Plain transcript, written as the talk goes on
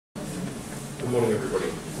Good morning,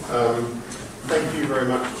 everybody. Thank you very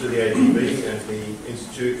much to the ADB and the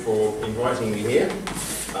Institute for inviting me here.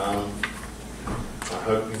 I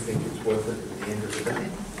hope you think it's worth it at the end of the day.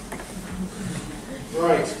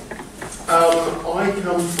 Right. I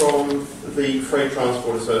come from the Freight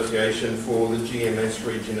Transport Association for the GMS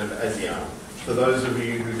region of ASEAN. For those of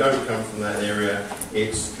you who don't come from that area,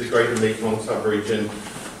 it's the Greater Mekong sub-region,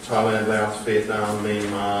 Thailand, Laos, Vietnam,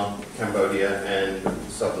 Myanmar, Cambodia and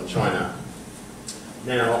southern China.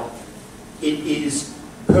 Now, it is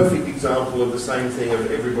a perfect example of the same thing of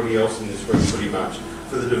everybody else in this room pretty much.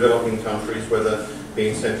 For the developing countries, whether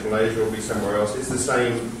being Central Asia or be somewhere else, it's the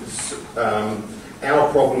same. Our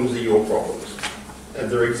problems are your problems. And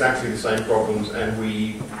they're exactly the same problems, and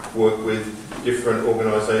we work with different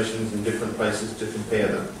organisations in different places to compare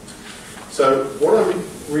them. So what I'm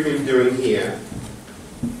really doing here,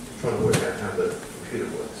 trying to work out how the computer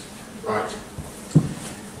works. Right.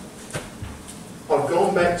 I've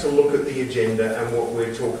gone back to look at the agenda and what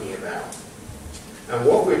we're talking about. And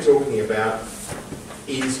what we're talking about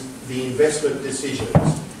is the investment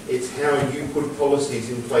decisions. It's how you put policies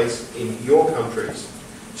in place in your countries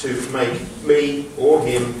to make me or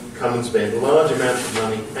him come and spend large amounts of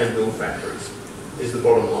money and build factories, is the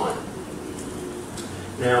bottom line.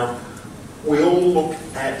 Now, we all look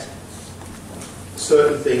at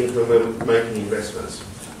certain things when we're making investments.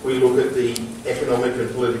 We look at the economic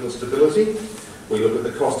and political stability, we look at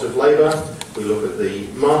the cost of labour, we look at the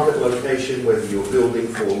market location, whether you're building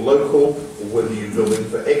for local or whether you're building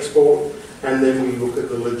for export, and then we look at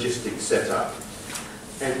the logistics setup.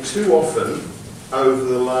 And too often, over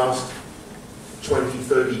the last 20,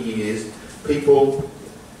 30 years, people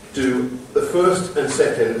do the first and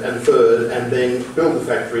second and third and then build the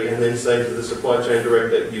factory and then say to the supply chain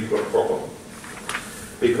director, you've got a problem.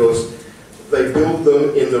 Because they build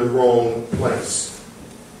them in the wrong place.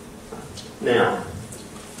 Now,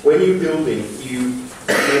 when you're building, you're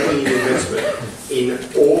making an investment in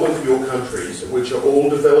all of your countries, which are all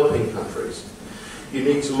developing countries. You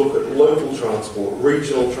need to look at local transport,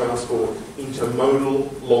 regional transport, intermodal,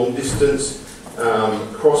 long distance,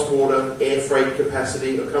 cross-border, air freight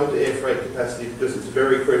capacity. I'll come to air freight capacity because it's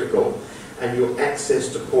very critical, and your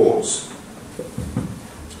access to ports.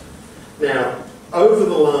 Now, over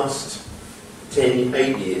the last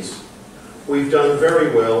 8 years, we've done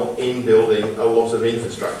very well in building a lot of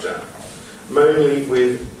infrastructure, mainly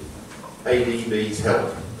with ADB's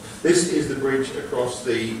help. This is the bridge across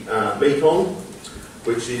the Mekong,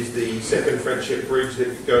 which is the second friendship bridge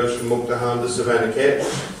that goes from Mukdahan to Savannakhet.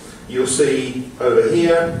 You'll see over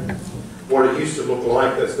here what it used to look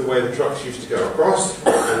like. That's the way the trucks used to go across.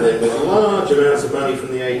 And then with large amounts of money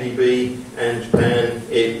from the ADB and Japan,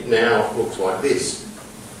 it now looks like this.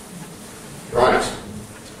 Right.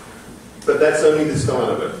 But that's only the start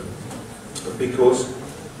of it. Because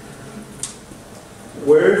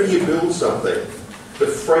wherever you build something, the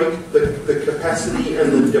freight, the capacity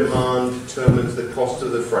and the demand determines the cost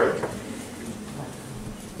of the freight.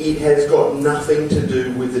 It has got nothing to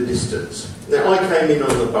do with the distance. Now, I came in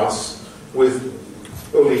on the bus with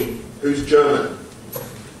Uli, who's German,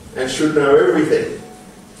 and should know everything,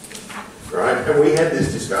 right? And we had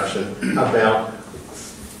this discussion about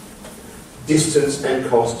distance and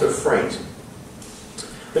cost of freight.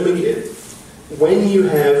 Let me get it. When you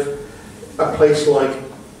have a place like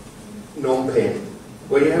Phnom Penh,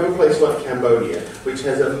 where you have a place like Cambodia, which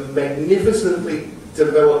has a magnificently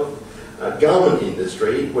developed garment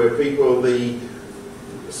industry, where people, the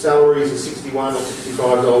salaries are $61 or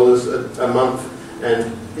 $65 a month,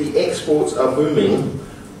 and the exports are booming,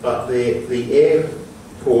 but the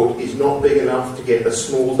airport is not big enough to get a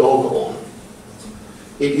small dog on.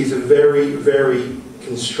 It is a very, very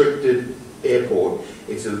constricted airport.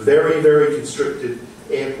 It's a very, very constricted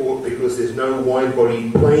airport because there's no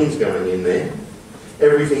wide-body planes going in there.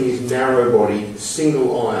 Everything is narrow-body,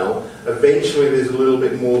 single aisle. Eventually there's a little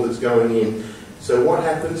bit more that's going in. So what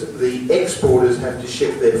happens? The exporters have to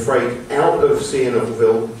ship their freight out of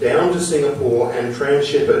Sihanoukville down to Singapore and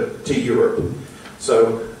transship it to Europe.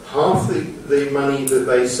 So half the money that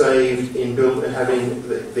they saved in having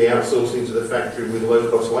the outsourcing to the factory with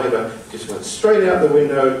low-cost labour just went straight out the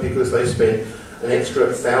window because they spent an extra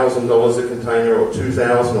 $1,000 a container or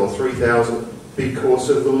 $2,000 or $3,000 because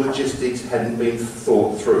of the logistics hadn't been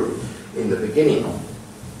thought through in the beginning.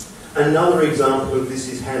 Another example of this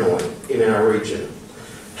is Hanoi in our region.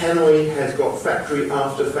 Hanoi has got factory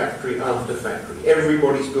after factory after factory.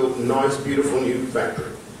 Everybody's built a nice, beautiful new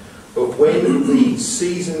factory. But when the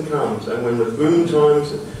season comes and when the boom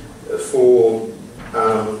times for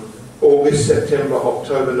August, September,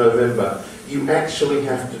 October, November, you actually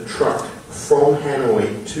have to truck from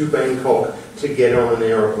Hanoi to Bangkok to get on an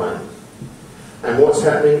aeroplane. And what's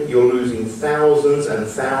happening? You're losing thousands and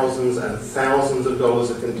thousands and thousands of dollars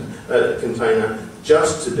a container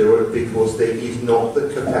just to do it because there is not the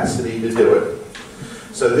capacity to do it.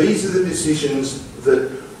 So these are the decisions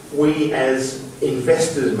that we as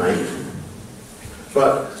investors make,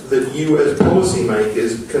 but that you as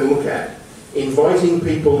policymakers can look at. Inviting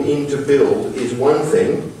people in to build is one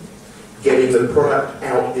thing, getting the product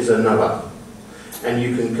out is another. And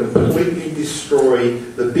you can completely destroy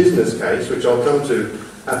the business case, which I'll come to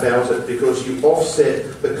about it, because you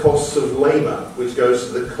offset the costs of labour, which goes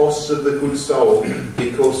to the costs of the goods sold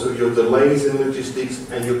because of your delays in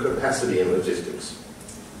logistics and your capacity in logistics.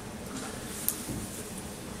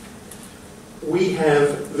 We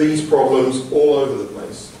have these problems all over the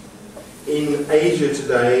place. In Asia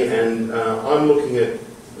today, and I'm looking at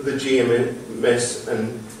the GMS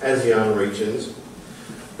and ASEAN regions,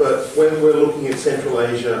 but whether we're looking at Central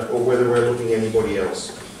Asia or whether we're looking at anybody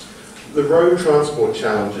else, the road transport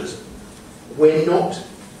challenges, we're not,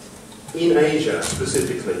 in Asia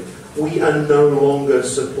specifically, we are no longer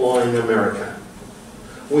supplying America.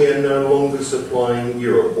 We are no longer supplying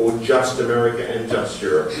Europe, or just America and just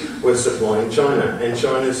Europe. We're supplying China, and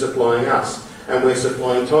China's supplying us. And we're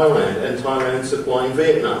supplying Thailand, and Thailand's supplying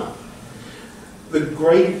Vietnam. The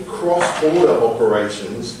great cross-border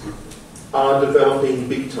operations are developing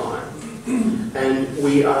big time. And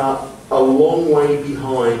we are a long way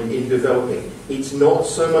behind in developing. It's not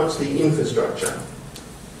so much the infrastructure,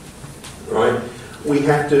 right? We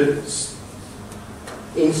have to...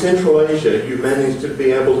 In Central Asia, you manage to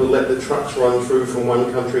be able to let the trucks run through from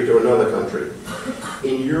one country to another country.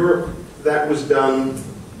 In Europe, that was done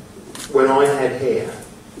when I had hair,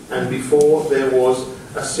 and before there was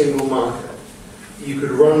a single market. You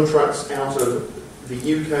could run trucks out of the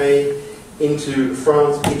UK into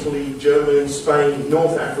France, Italy, Germany, Spain,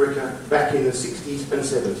 North Africa, back in the 60s and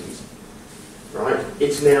 70s. Right?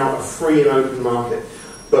 It's now a free and open market.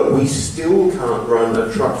 But we still can't run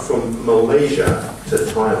a truck from Malaysia to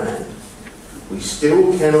Thailand. We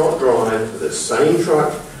still cannot drive the same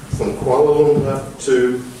truck from Kuala Lumpur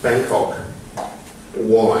to Bangkok.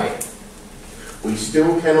 Why? We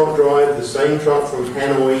still cannot drive the same truck from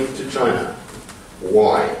Hanoi to China.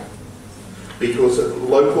 Why? Because of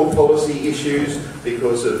local policy issues,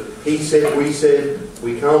 because of he said, we said,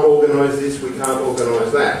 we can't organise this, we can't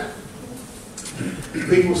organise that.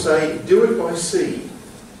 People say, do it by sea.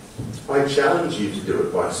 I challenge you to do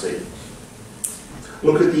it by sea.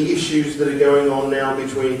 Look at the issues that are going on now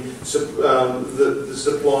between the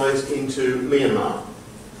supplies into Myanmar.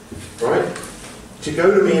 Right? To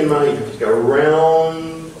go to Myanmar, you have to go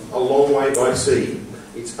around a long way by sea.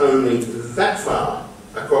 It's only that far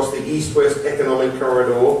across the east-west economic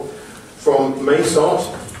corridor from Mesot,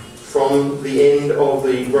 from the end of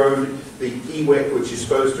the road, the Ewek, which is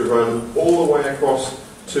supposed to run all the way across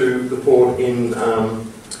to the port in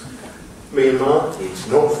Myanmar. It's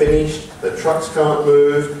not finished. The trucks can't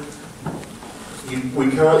move.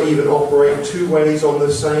 We can't even operate two ways on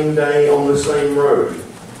the same day on the same road.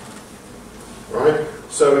 Right?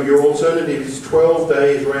 So your alternative is 12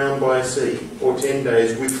 days round by sea, or 10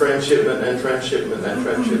 days with transshipment and transshipment and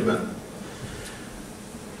transshipment.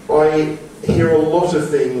 I hear a lot of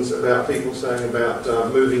things about people saying about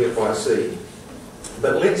moving it by sea.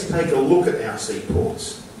 But let's take a look at our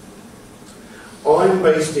seaports. I'm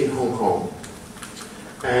based in Hong Kong,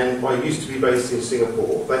 and I used to be based in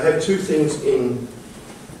Singapore. They have two things in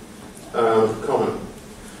common.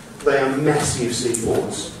 They are massive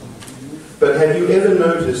seaports. But have you ever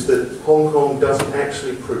noticed that Hong Kong doesn't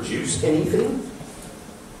actually produce anything?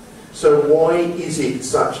 So why is it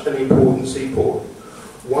such an important seaport?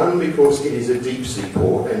 One, because it is a deep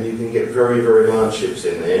seaport, and you can get very, very large ships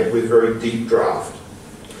in there with very deep draft.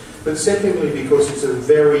 But secondly, because it's a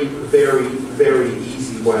very, very, very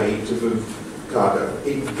easy way to move cargo.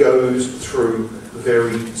 It goes through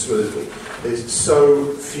very smoothly. There's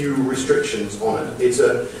so few restrictions on it. It's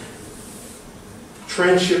a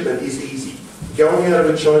transshipment is easy. Going out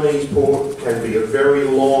of a Chinese port can be a very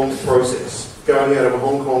long process. Going out of a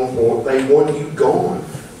Hong Kong port, they want you gone.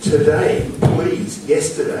 Today, please,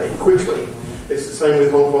 yesterday, quickly. It's the same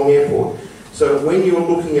with Hong Kong Airport. So when you're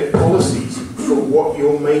looking at policies for what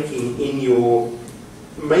you're making in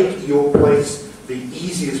make your place the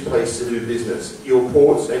easiest place to do business, your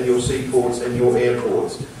ports and your seaports and your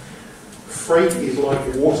airports. Freight is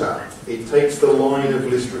like water. It takes the line of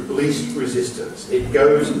least resistance. It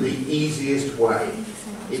goes the easiest way.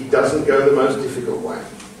 It doesn't go the most difficult way.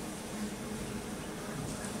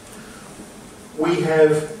 We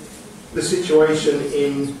have the situation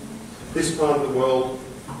in this part of the world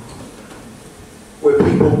where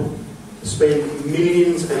people spend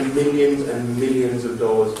millions and millions and millions of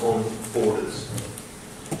dollars on borders.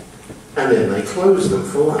 And then they close them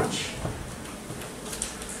for lunch.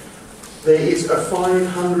 There is a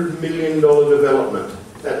 $500 million development,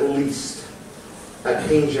 at least, at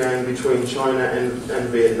Xinjiang between China and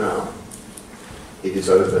Vietnam. It is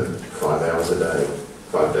open 5 hours a day,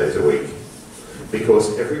 5 days a week,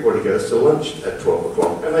 because everybody goes to lunch at 12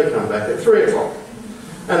 o'clock and they come back at 3 o'clock.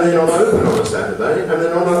 And they're not open on a Saturday, and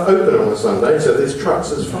they're not open on a Sunday, so there's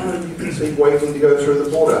trucks as far as you can see waiting to go through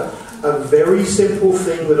the border. A very simple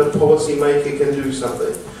thing that a policymaker can do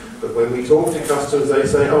something. But when we talk to customs, they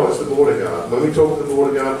say, oh, it's the border guard. When we talk to the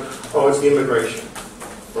border guard, oh, it's the immigration.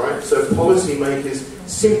 Right? So policymakers,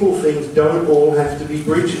 simple things don't all have to be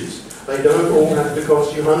bridges. They don't all have to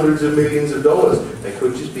cost you hundreds of millions of dollars. They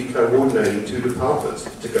could just be coordinating 2 departments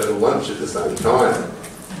to go to lunch at the same time.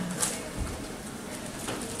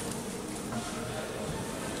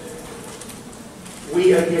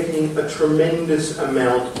 We are getting a tremendous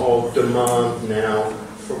amount of demand now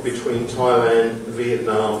from between Thailand,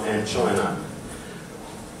 Vietnam and China.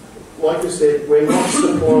 Like I said, we're not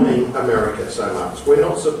supplying America so much. We're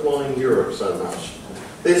not supplying Europe so much.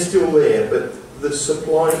 They're still there, but the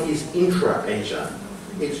supply is intra-Asia.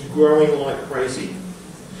 It's growing like crazy.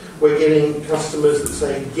 We're getting customers that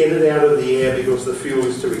say, get it out of the air because the fuel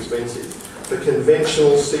is too expensive. The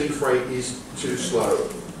conventional sea freight is too slow.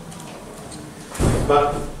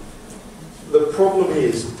 But the problem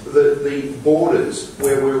is that the borders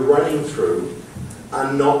where we're running through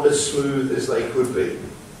are not as smooth as they could be.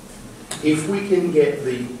 If we can get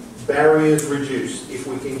the barriers reduced, if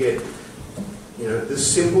we can get, the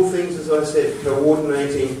simple things, as I said,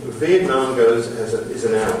 coordinating. Vietnam is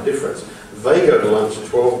an hour difference. They go to lunch at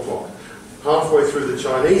 12 o'clock, halfway through the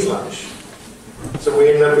Chinese lunch. So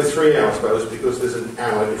we end up with 3 hours both because there's an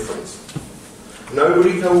hour difference.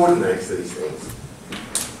 Nobody coordinates these things.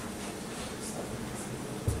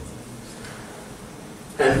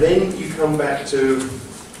 And then you come back to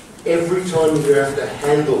every time you have to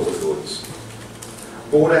handle the goods.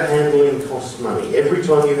 Border handling costs money. Every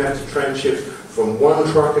time you have to tranship from one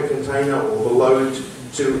truck a container or the load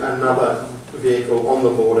to another vehicle on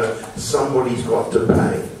the border, somebody's got to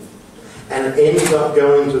pay. And it ends up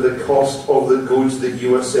going to the cost of the goods that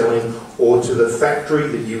you are selling or to the factory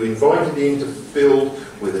that you invited in to build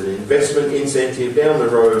with an investment incentive down the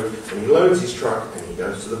road, and he loads his truck and he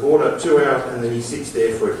goes to the border 2 hours and then he sits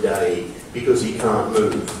there for a day because he can't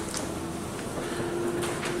move.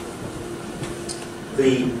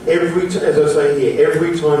 As I say here,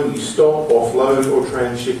 every time you stop, offload or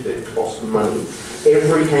tranship, it costs money.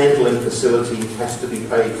 Every handling facility has to be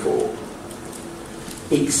paid for.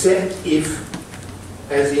 Except if,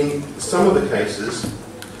 as in some of the cases,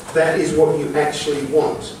 that is what you actually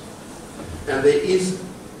want. And there is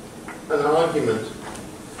an argument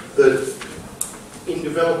that in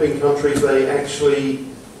developing countries they actually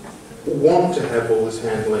want to have all this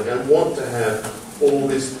handling and want to have all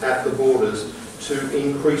this at the borders to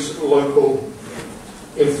increase local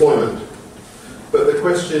employment. But the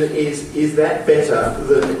question is that better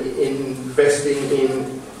than investing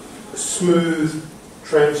in smooth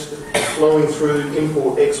flowing through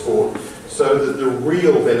import-export so that the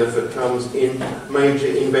real benefit comes in major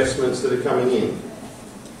investments that are coming in?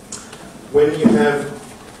 When you have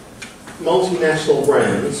multinational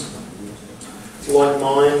brands like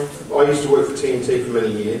mine, I used to work for TNT for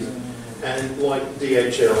many years, and like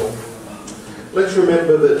DHL, let's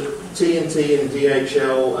remember that TNT and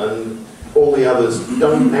DHL and all the others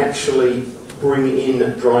don't actually bring in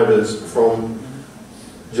drivers from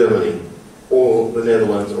Germany or the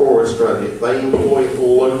Netherlands or Australia. They employ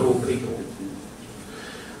local people.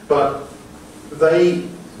 But they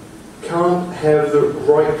can't have the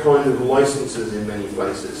right kind of licenses in many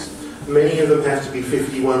places. Many of them have to be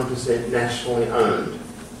 51% nationally owned.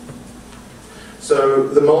 So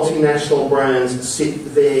the multinational brands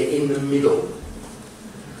sit there in the middle,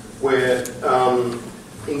 where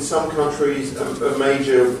in some countries a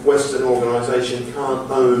major Western organisation can't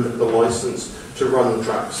own the licence to run the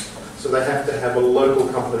trucks. So they have to have a local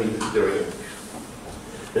company that's doing it.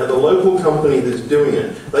 Now the local company that's doing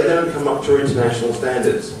it, they don't come up to international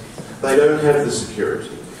standards. They don't have the security.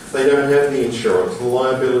 They don't have the insurance, the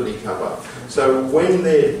liability cover. So when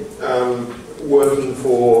they're working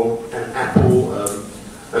for an Apple,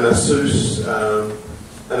 an Asus,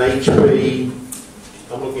 an HP,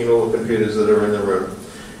 I'm looking at all the computers that are in the room,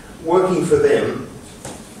 working for them,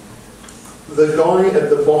 the guy at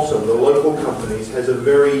the bottom, the local companies, has a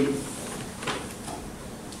very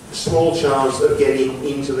small chance of getting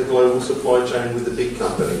into the global supply chain with the big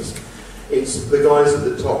companies. It's the guys at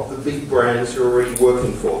the top, the big brands who are already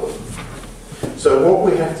working for them. So what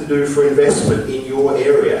we have to do for investment in your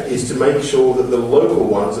area is to make sure that the local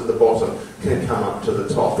ones at the bottom can come up to the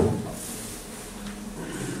top.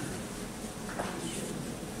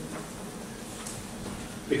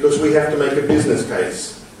 Because we have to make a business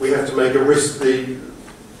case. We have to make a risk. The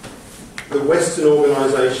Western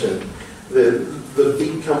organisation, the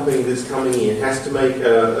big company that's coming in, has to make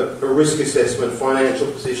a risk assessment, financial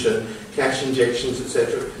position, cash injections,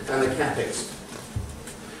 etc., and the capex.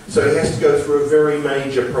 So he has to go through a very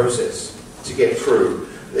major process to get through.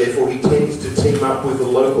 Therefore, he tends to team up with the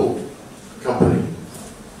local company.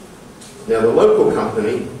 Now, the local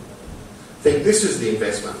company think this is the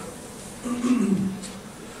investment,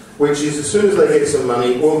 which is as soon as they get some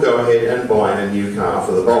money, we'll go ahead and buy a new car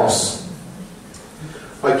for the boss.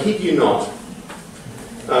 I kid you not.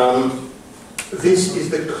 This is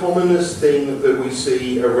the commonest thing that we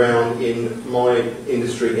see around in my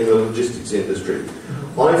industry, in the logistics industry.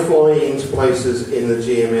 I fly into places in the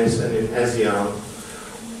GMS and in ASEAN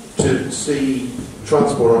to see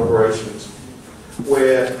transport operations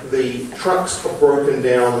where the trucks are broken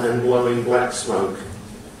down and blowing black smoke,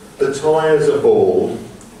 the tyres are bald,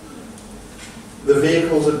 the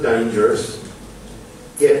vehicles are dangerous,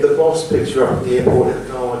 yet the boss picks you up at the airport in a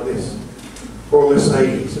car like this, or a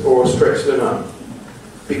Mercedes, or a stretch limo,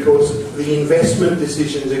 because the investment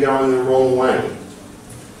decisions are going the wrong way.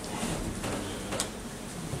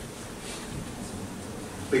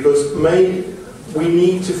 Because we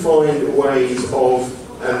need to find ways of,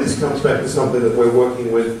 and this comes back to something that we're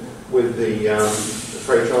working with the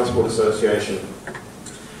Freight Transport Association.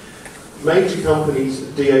 Major companies,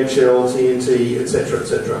 DHL, TNT,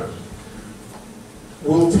 etc.,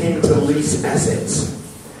 will tend to lease assets.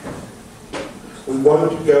 We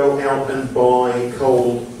won't go out and buy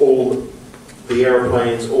cold all the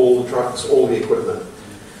aeroplanes, all the trucks, all the equipment.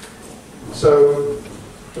 So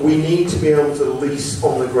we need to be able to lease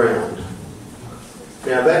on the ground.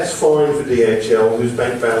 Now that's fine for DHL, whose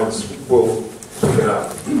bank balance will pick it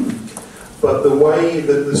up. But the way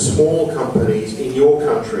that the small companies in your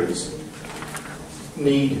countries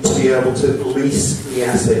need to be able to lease the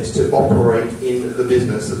assets to operate in the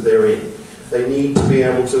business that they're in. They need to be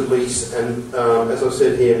able to lease, and as I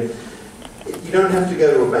said here, you don't have to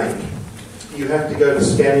go to a bank. You have to go to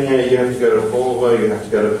Scania, you have to go to Volvo, you have to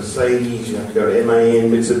go to Mercedes, you have to go to AIEN,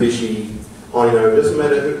 Mitsubishi, I know, it doesn't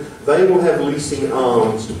matter who. They will have leasing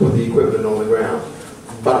arms to put the equipment on the ground.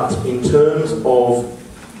 But in terms of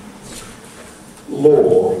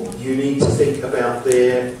law, you need to think about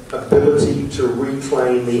their ability to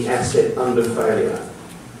reclaim the asset under failure.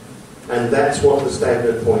 And that's what the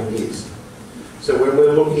stagnant point is. So when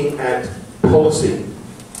we're looking at policy,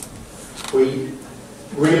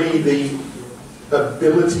 the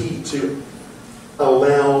ability to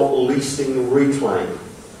allow leasing reclaim.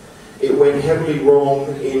 It went heavily wrong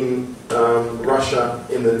in Russia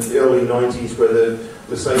in the early 90s, where the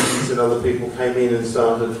Mercedes and other people came in and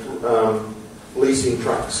started leasing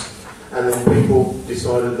trucks. And then people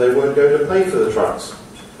decided they weren't going to pay for the trucks.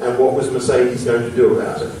 And what was Mercedes going to do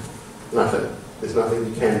about it? Nothing. There's nothing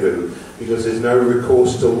you can do, because there's no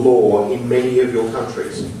recourse to law in many of your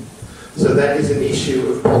countries. So that is an issue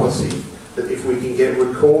of policy, that if we can get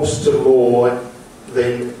recourse to law,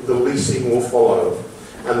 then the leasing will follow.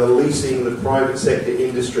 And the leasing, the private sector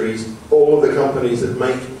industries, all of the companies that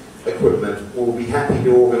make equipment will be happy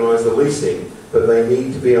to organise the leasing, but they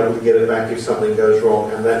need to be able to get it back if something goes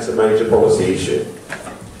wrong, and that's a major policy issue.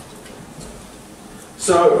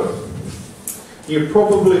 So, you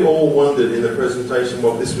probably all wondered in the presentation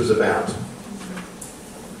what this was about.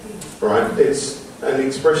 Right? It's an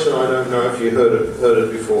expression, I don't know if you heard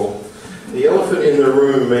it before. The elephant in the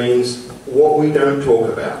room means what we don't talk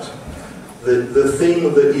about. The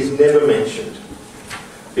thing that is never mentioned,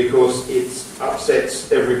 because it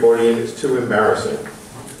upsets everybody and it's too embarrassing.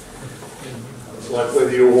 It's like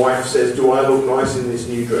whether your wife says, "Do I look nice in this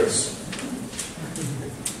new dress?"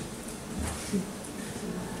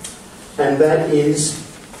 And that is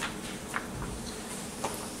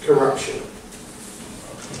corruption.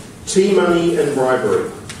 Tea-money and bribery.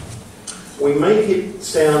 We make it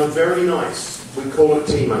sound very nice. We call it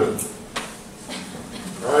tea-money.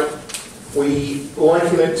 Right? We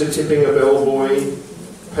liken it to tipping a bellboy,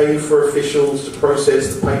 pay for officials to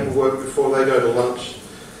process the paperwork before they go to lunch.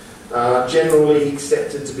 Generally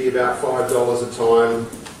accepted to be about $5 a time.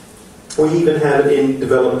 We even had it in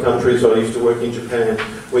developed countries. I used to work in Japan,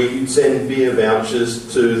 where you'd send beer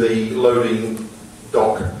vouchers to the loading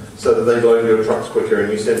dock so that they load your trucks quicker,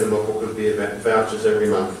 and you send them a book of beer vouchers every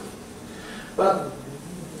month. But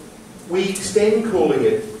we extend calling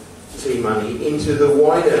it entity money into the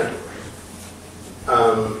wider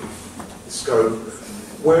scope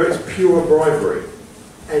where it's pure bribery.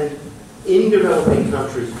 And in developing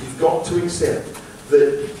countries, you've got to accept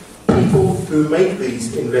that people who make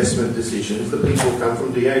these investment decisions, the people who come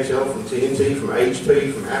from DHL, from TNT, from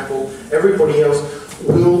HP, from Apple, everybody else,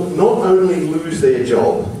 will not only lose their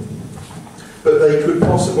job, but they could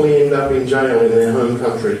possibly end up in jail in their home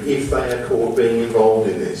country if they are caught being involved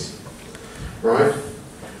in this. Right?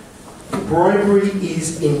 Bribery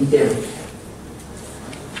is endemic.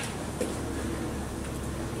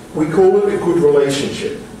 We call it a good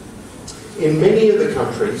relationship. In many of the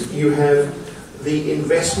countries, you have the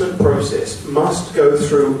investment process must go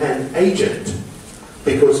through an agent,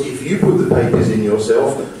 because if you put the papers in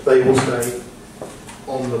yourself, they will stay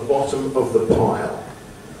on the bottom of the pile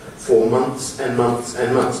for months and months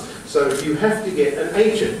and months. So you have to get an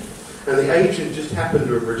agent, and the agent just happened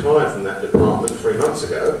to have retired from that department 3 months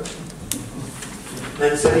ago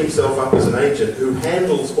and set himself up as an agent who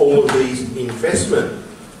handles all of these investment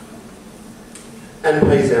and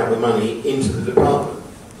pays out the money into the department.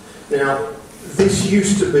 Now, this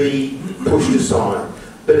used to be pushed aside,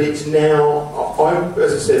 but it's now,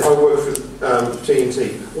 as I said, I work for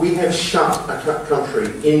TNT. We have shut a country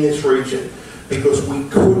in this region because we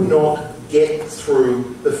could not get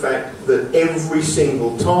through the fact that every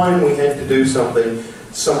single time we had to do something,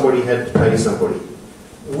 somebody had to pay somebody.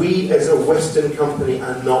 We, as a Western company,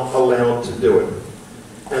 are not allowed to do it.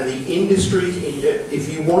 And the industry,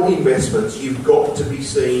 if you want investments, you've got to be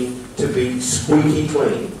seen to be squeaky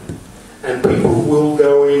clean. And people will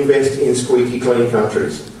go and invest in squeaky clean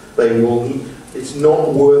countries. They will. It's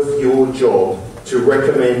not worth your job to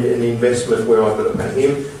recommend an investment where I've got to pay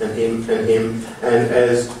him and him and him. And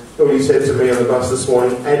as he said to me on the bus this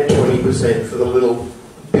morning, add 20% for the little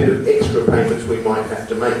bit of extra payments we might have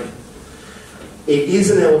to make. It is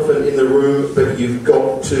an elephant in the room, but you've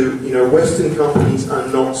got to, Western companies are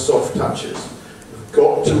not soft touches. You've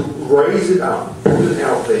got to raise it up, put it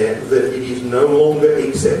out there that it is no longer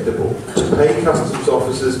acceptable to pay customs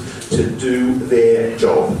officers to do their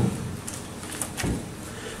job.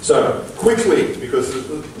 So, quickly, because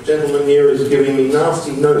the gentleman here is giving me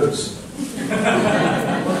nasty notes.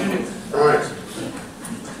 Right.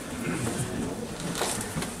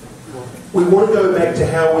 We want to go back to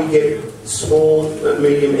how we get small and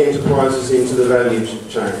medium enterprises into the value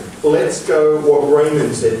chain. Let's go what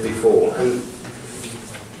Raymond said before. And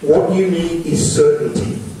what you need is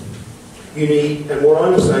certainty. You need, and what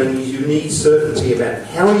I'm saying is you need certainty about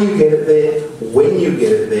how you get it there, when you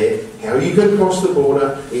get it there, how you can cross the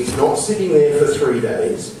border. It's not sitting there for 3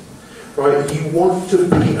 days. Right? You want to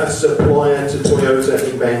be a supplier to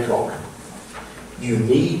Toyota in Bangkok. You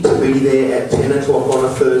need to be there at 10 o'clock on a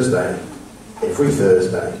Thursday, every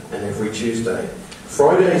Thursday and every Tuesday.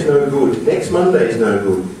 Friday's no good. Next Monday's no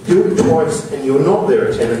good. Do it twice and you're not there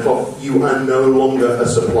at 10 o'clock. You are no longer a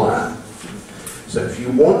supplier. So if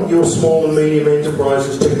you want your small and medium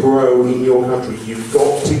enterprises to grow in your country, you've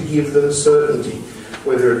got to give them certainty.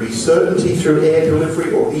 Whether it be certainty through air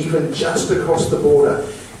delivery or even just across the border.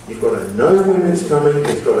 You've got to know when it's coming,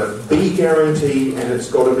 it's got to be guaranteed, and it's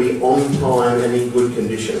got to be on time and in good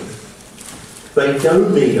condition. They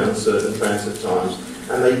don't need uncertain transit times,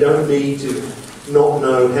 and they don't need to not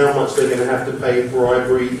know how much they're going to have to pay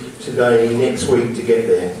bribery today, next week to get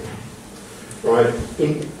there. Right?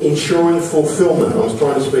 Ensuring fulfillment, I was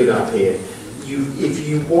trying to speed up here. If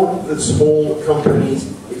you want the small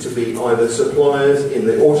companies to be either suppliers in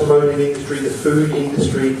the automotive industry, the food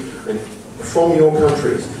industry, and from your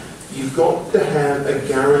countries, you've got to have a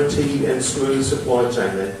guaranteed and smooth supply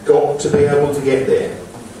chain. They've got to be able to get there.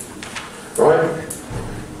 Right?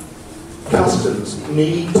 Customs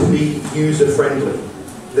need to be user-friendly.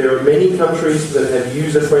 There are many countries that have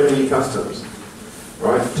user-friendly customs.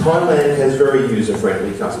 Right? Thailand has very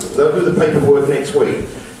user-friendly customs. They'll do the paperwork next week.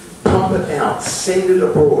 Pump it out, send it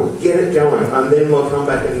abroad, get it going, and then they'll come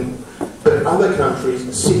back and... But other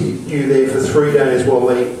countries sit you there for 3 days while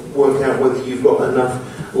they work out whether you've got enough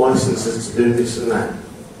licenses to do this and that.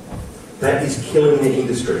 That is killing the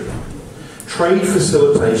industry. Trade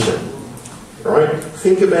facilitation. Right?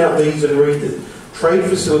 Think about these and read it. Trade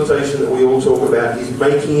facilitation that we all talk about is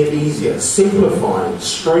making it easier, simplifying,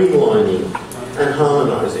 streamlining, and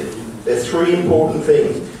harmonising. They're 3 important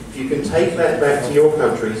things. If you can take that back to your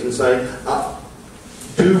countries and say,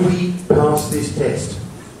 do we pass this test?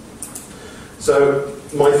 So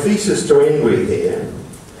my thesis to end with here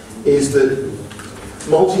is that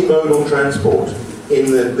multimodal transport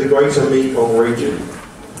in the greater Mekong region,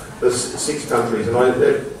 there's 6 countries, and I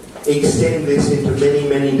extend this into many,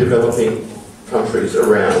 many developing countries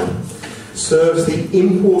around. serves the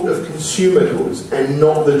import of consumer goods and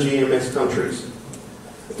not the GMS countries.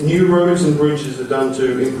 New roads and bridges are done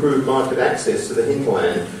to improve market access to the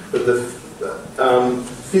hinterland, but the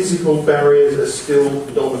physical barriers are still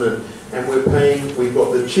dominant, and we've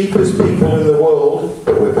got the cheapest people in the world,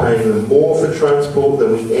 but we're paying them more for transport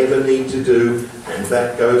than we ever need to do, and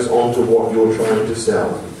that goes on to what you're trying to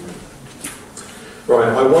sell. Right,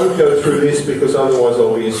 I won't go through this because otherwise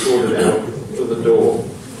I'll be escorted out of the door.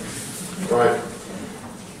 Right,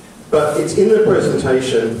 but it's in the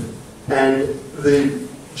presentation, and the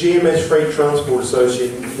GMS Freight Transport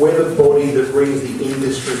Association, we're the body that brings the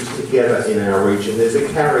industries together in our region. There's a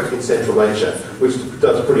CARIC in Central Asia, which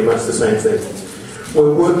does pretty much the same thing.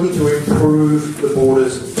 We're working to improve the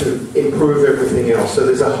borders, to improve everything else. So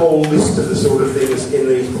there's a whole list of the sort of things in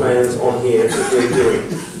these plans on here that we're doing,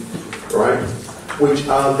 right? Which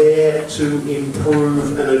are there to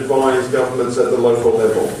improve and advise governments at the local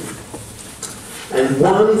level. And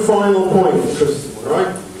one final point,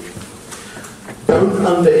 right? Don't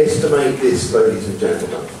underestimate this, ladies and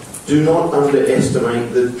gentlemen. Do not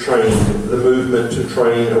underestimate the train, the movement to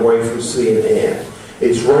train away from sea and air.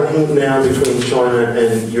 It's running now between China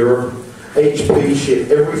and Europe. HP ship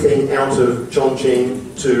everything out of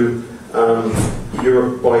Chongqing to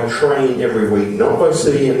Europe by train every week, not by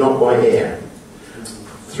sea and not by air,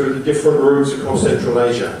 through the different routes across Central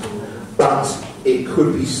Asia. But it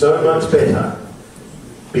could be so much better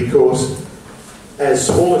because as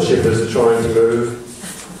smaller shippers are trying to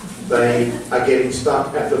move, they are getting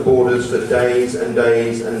stuck at the borders for days and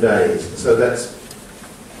days and days. So that's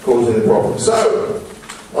causing the problem. So,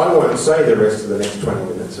 I won't say the rest of the next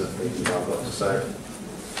 20 minutes of things I've got to say.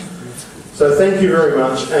 So thank you very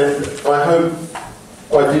much, and I hope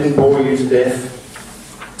I didn't bore you to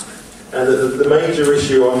death. And the major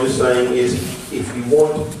issue I'm just saying is, if you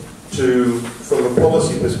want to, from a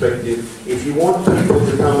policy perspective, if you want people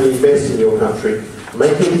to come and invest in your country,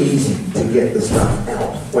 make it easy to get the stuff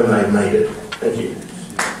out when they've made it. Thank you.